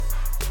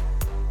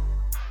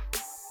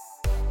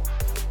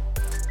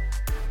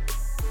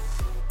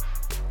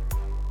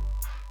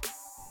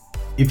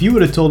If you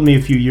would have told me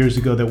a few years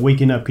ago that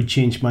waking up could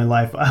change my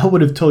life, I would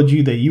have told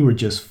you that you were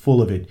just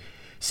full of it.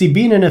 See,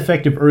 being an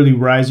effective early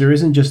riser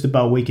isn't just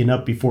about waking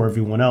up before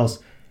everyone else.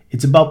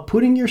 It's about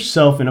putting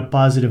yourself in a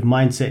positive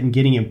mindset and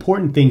getting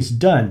important things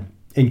done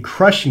and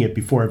crushing it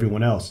before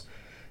everyone else.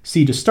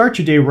 See, to start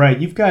your day right,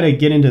 you've got to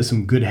get into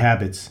some good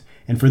habits.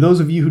 And for those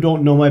of you who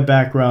don't know my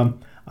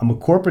background, I'm a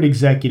corporate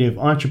executive,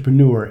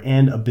 entrepreneur,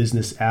 and a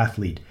business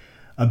athlete.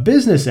 A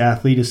business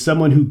athlete is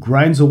someone who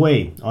grinds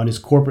away on his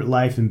corporate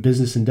life and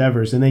business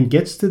endeavors and then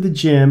gets to the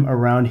gym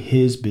around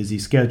his busy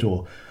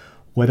schedule.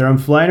 Whether I'm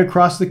flying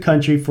across the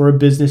country for a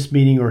business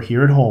meeting or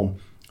here at home,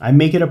 I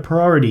make it a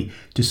priority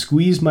to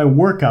squeeze my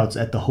workouts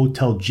at the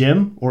hotel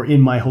gym or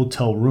in my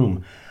hotel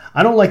room.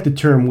 I don't like the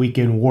term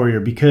weekend warrior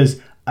because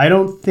I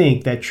don't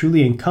think that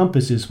truly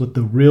encompasses what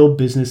the real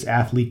business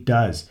athlete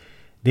does.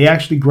 They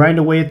actually grind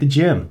away at the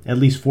gym at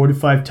least 4 to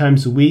 5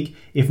 times a week,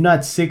 if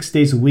not 6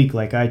 days a week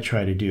like I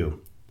try to do.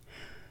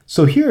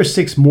 So here are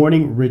 6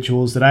 morning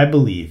rituals that I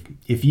believe,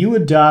 if you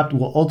adopt,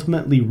 will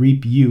ultimately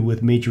reap you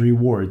with major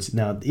rewards,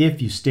 now if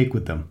you stick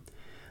with them.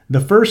 The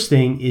first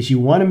thing is you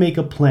want to make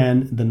a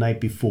plan the night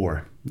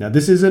before. Now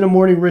this isn't a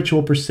morning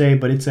ritual per se,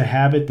 but it's a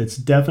habit that's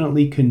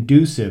definitely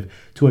conducive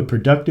to a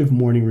productive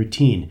morning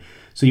routine.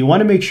 So you want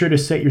to make sure to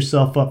set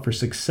yourself up for a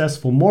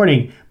successful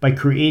morning by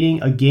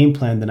creating a game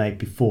plan the night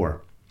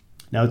before.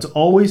 Now it's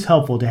always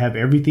helpful to have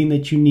everything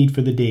that you need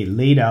for the day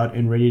laid out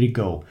and ready to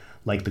go,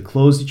 like the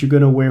clothes that you're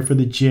going to wear for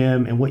the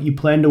gym and what you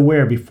plan to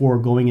wear before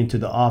going into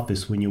the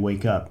office when you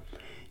wake up.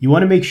 You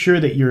want to make sure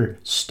that you're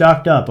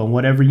stocked up on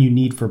whatever you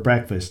need for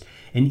breakfast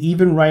and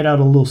even write out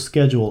a little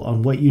schedule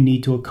on what you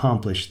need to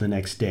accomplish the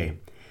next day.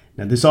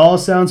 Now this all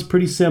sounds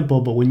pretty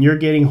simple, but when you're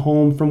getting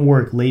home from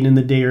work late in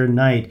the day or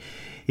night,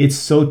 it's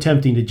so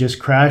tempting to just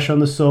crash on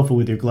the sofa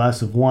with your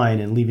glass of wine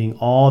and leaving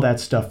all that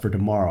stuff for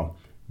tomorrow.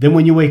 Then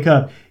when you wake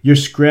up, you're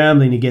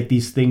scrambling to get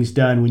these things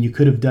done when you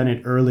could have done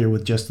it earlier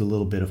with just a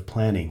little bit of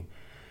planning.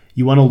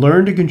 You want to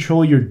learn to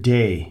control your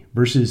day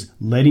versus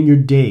letting your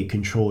day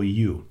control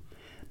you.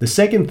 The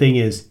second thing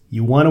is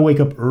you want to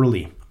wake up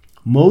early.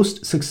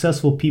 Most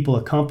successful people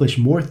accomplish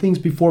more things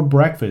before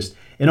breakfast,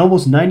 and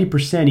almost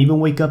 90%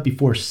 even wake up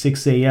before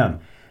 6 a.m.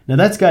 Now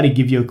that's got to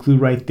give you a clue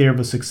right there of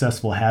a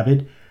successful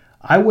habit.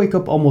 I wake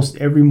up almost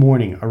every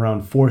morning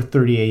around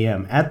 4:30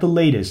 a.m. at the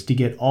latest to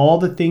get all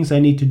the things I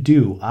need to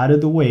do out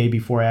of the way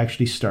before I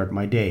actually start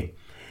my day.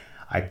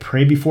 I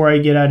pray before I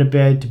get out of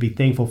bed to be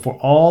thankful for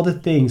all the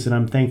things that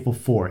I'm thankful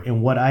for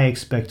and what I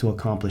expect to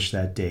accomplish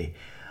that day.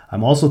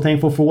 I'm also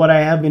thankful for what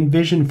I have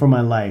envisioned for my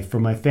life, for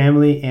my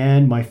family,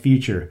 and my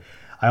future.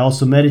 I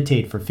also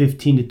meditate for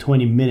 15 to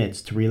 20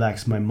 minutes to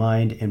relax my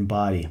mind and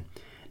body.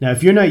 Now,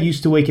 if you're not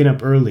used to waking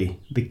up early,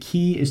 the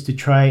key is to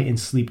try and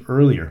sleep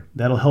earlier.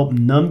 That'll help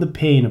numb the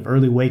pain of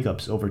early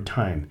wake-ups over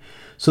time.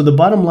 So the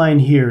bottom line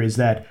here is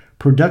that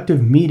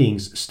productive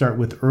meetings start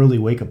with early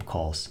wake-up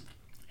calls.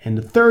 And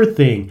the third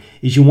thing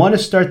is you want to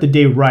start the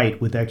day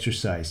right with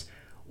exercise.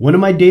 One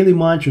of my daily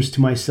mantras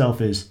to myself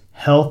is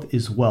health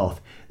is wealth.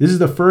 This is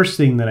the first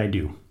thing that I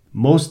do.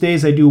 Most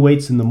days I do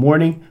weights in the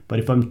morning, but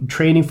if I'm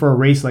training for a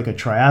race like a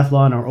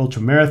triathlon or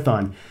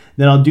ultramarathon,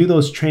 then I'll do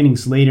those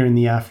trainings later in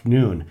the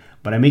afternoon.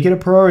 But I make it a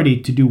priority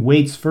to do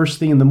weights first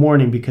thing in the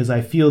morning because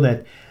I feel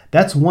that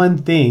that's one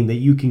thing that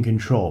you can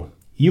control.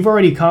 You've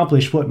already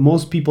accomplished what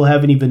most people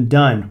haven't even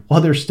done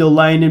while they're still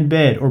lying in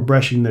bed or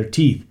brushing their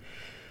teeth.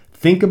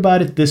 Think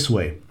about it this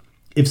way.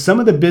 If some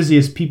of the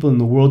busiest people in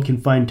the world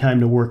can find time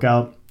to work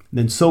out,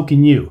 then so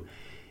can you.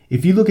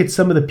 If you look at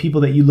some of the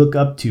people that you look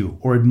up to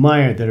or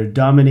admire that are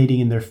dominating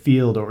in their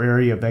field or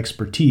area of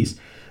expertise,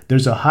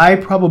 there's a high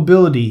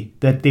probability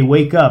that they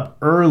wake up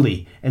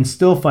early and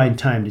still find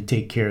time to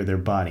take care of their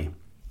body.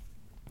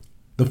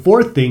 The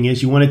fourth thing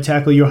is you want to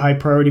tackle your high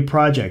priority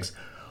projects.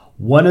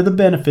 One of the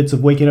benefits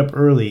of waking up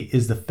early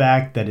is the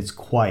fact that it's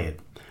quiet.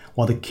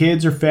 While the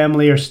kids or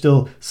family are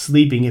still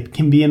sleeping, it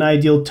can be an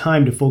ideal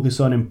time to focus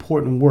on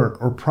important work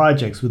or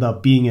projects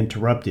without being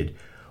interrupted.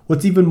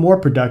 What's even more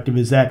productive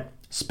is that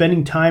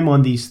spending time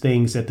on these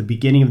things at the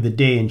beginning of the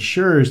day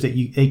ensures that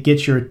it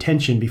gets your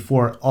attention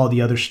before all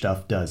the other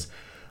stuff does.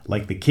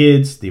 Like the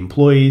kids, the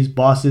employees,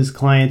 bosses,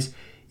 clients,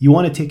 you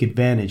want to take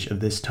advantage of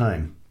this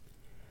time.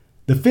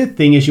 The fifth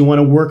thing is you want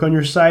to work on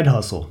your side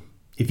hustle.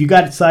 If you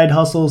got side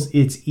hustles,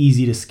 it's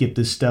easy to skip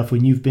this stuff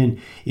when you've been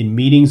in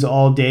meetings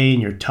all day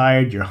and you're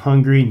tired, you're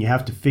hungry, and you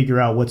have to figure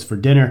out what's for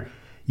dinner.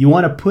 You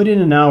want to put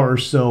in an hour or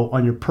so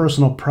on your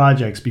personal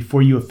projects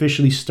before you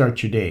officially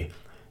start your day.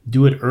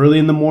 Do it early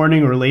in the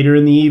morning or later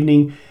in the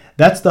evening.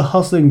 That's the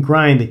hustle and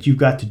grind that you've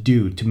got to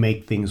do to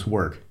make things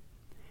work.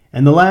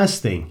 And the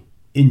last thing,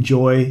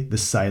 enjoy the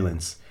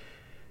silence.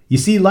 You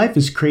see, life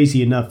is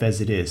crazy enough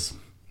as it is.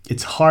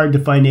 It's hard to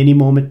find any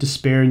moment to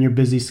spare in your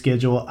busy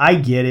schedule. I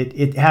get it.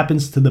 It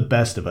happens to the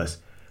best of us.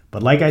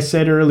 But like I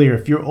said earlier,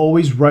 if you're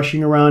always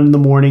rushing around in the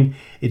morning,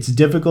 it's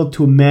difficult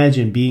to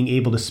imagine being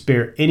able to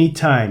spare any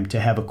time to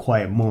have a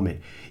quiet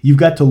moment. You've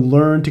got to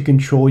learn to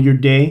control your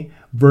day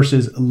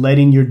versus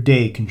letting your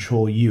day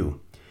control you.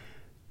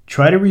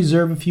 Try to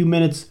reserve a few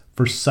minutes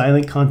for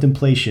silent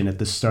contemplation at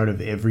the start of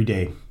every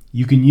day.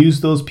 You can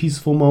use those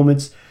peaceful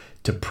moments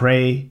to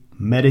pray,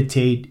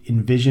 meditate,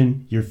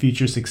 envision your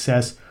future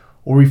success,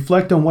 or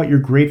reflect on what you're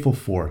grateful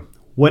for.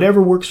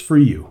 Whatever works for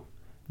you.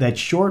 That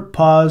short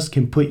pause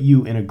can put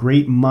you in a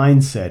great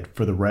mindset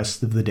for the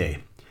rest of the day.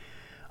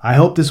 I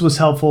hope this was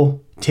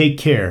helpful. Take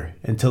care.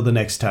 Until the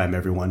next time,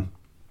 everyone.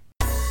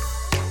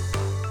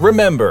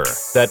 Remember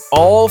that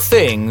all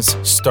things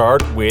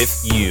start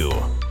with you.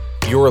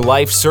 Your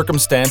life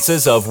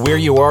circumstances of where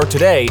you are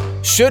today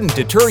shouldn't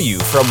deter you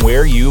from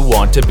where you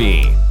want to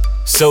be.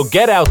 So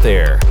get out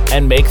there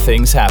and make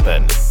things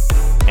happen.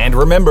 And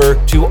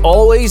remember to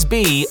always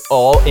be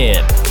all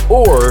in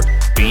or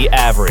be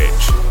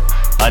average.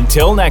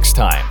 Until next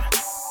time.